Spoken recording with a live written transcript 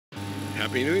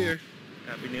Happy New Year.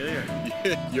 Happy New Year.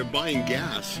 You're buying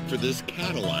gas for this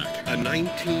Cadillac, a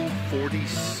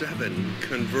 1947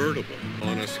 convertible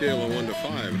on a scale of 1 to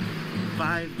 5.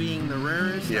 5 being the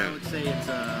rarest, Yeah. I would say it's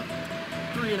a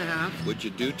 3.5. What'd you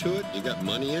do to it? You got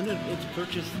money in it? It's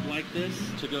purchased like this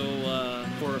to go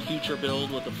for a future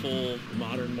build with a full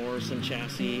modern Morrison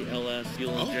chassis, LS,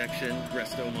 fuel injection,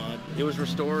 resto mod. It was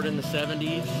restored in the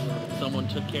 70s. Someone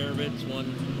took care of it. It's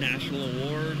won national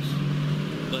awards.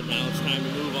 But now it's time to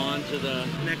move on to the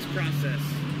next process.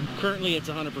 Currently, it's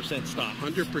 100% stock.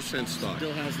 100% stock.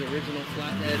 Still has the original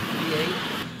flathead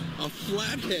V8. A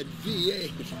flathead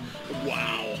V8.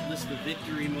 Wow. This is the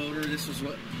Victory motor. This is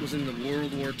what was in the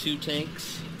World War II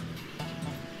tanks.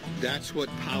 That's what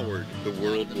powered the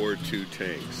World War II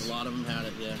tanks. A lot of them had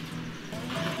it, yeah.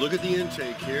 Look at the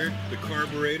intake here, the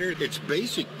carburetor. It's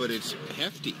basic, but it's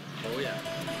hefty. Oh, yeah.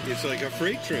 It's like a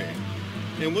freight train.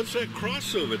 And what's that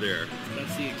cross over there?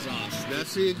 That's the exhaust.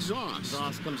 That's the exhaust.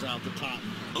 Exhaust comes out the top.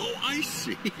 Oh, I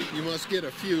see. You must get a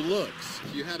few looks.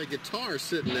 If you had a guitar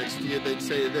sitting next to you, they'd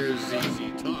say there's ZZ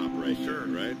Top right there,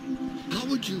 right? How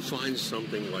would you find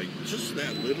something like just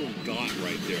that little dot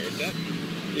right there?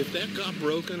 If that got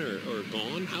broken or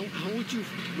gone, how would you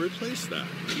replace that?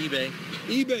 eBay.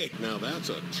 eBay. Now that's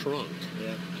a trunk.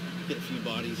 Yeah. Get a few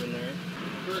bodies in there.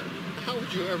 But how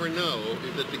would you ever know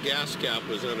that the gas cap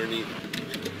was underneath?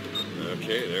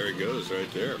 Okay, there it goes right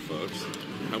there, folks.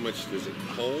 How much does it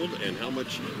hold and how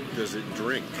much does it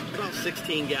drink? About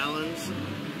 16 gallons.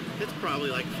 It's probably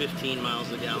like 15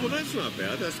 miles a gallon. Well, that's not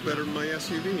bad. That's better than my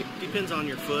SUV. Depends on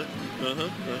your foot.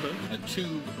 A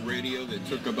tube radio that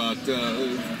took about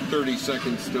 30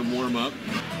 seconds to warm up.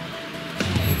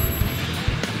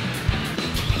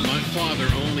 My father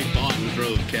only bought and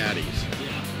drove Caddies.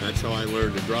 Yeah. That's how I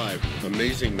learned to drive.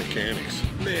 Amazing mechanics.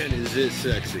 Man, is it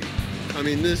sexy. I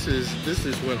mean, this is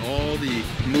what all the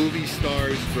movie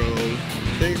stars drove.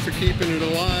 Thanks for keeping it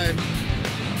alive.